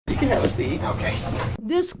can have a seat. Okay.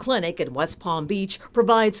 This clinic in West Palm Beach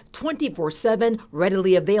provides 24/7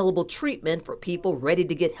 readily available treatment for people ready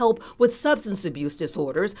to get help with substance abuse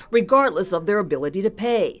disorders, regardless of their ability to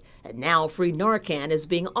pay. And now free Narcan is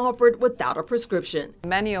being offered without a prescription.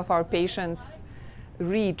 Many of our patients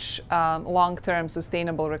reach long-term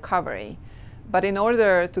sustainable recovery, but in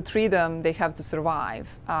order to treat them, they have to survive.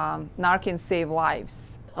 Narcan save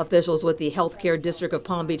lives. Officials with the Healthcare District of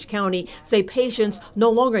Palm Beach County say patients no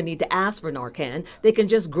longer need to ask for Narcan. They can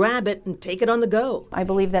just grab it and take it on the go. I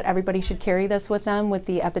believe that everybody should carry this with them with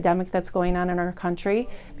the epidemic that's going on in our country,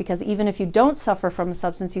 because even if you don't suffer from a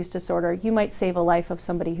substance use disorder, you might save a life of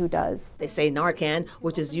somebody who does. They say Narcan,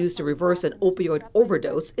 which is used to reverse an opioid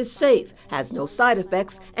overdose, is safe, has no side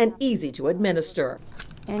effects, and easy to administer.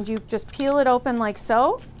 And you just peel it open like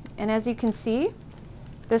so, and as you can see,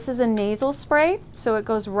 this is a nasal spray, so it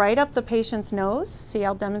goes right up the patient's nose. See,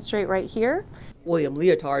 I'll demonstrate right here. William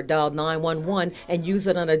Leotard dialed 911 and used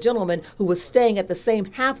it on a gentleman who was staying at the same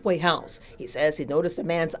halfway house. He says he noticed the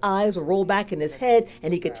man's eyes roll back in his head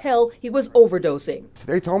and he could tell he was overdosing.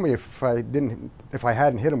 They told me if I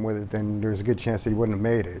hadn't hit him with it, then there's a good chance that he wouldn't have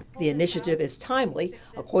made it. The initiative is timely.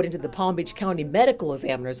 According to the Palm Beach County Medical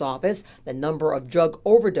Examiner's Office, the number of drug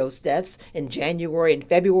overdose deaths in January and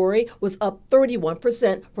February was up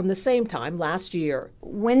 31% from the same time last year.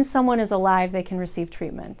 When someone is alive, they can receive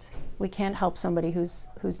treatment. We can't help somebody who's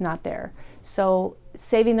not there. So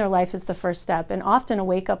saving their life is the first step, and often a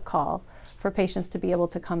wake-up call for patients to be able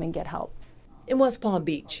to come and get help. In West Palm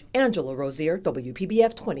Beach, Angela Rozier,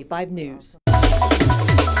 WPBF 25 News.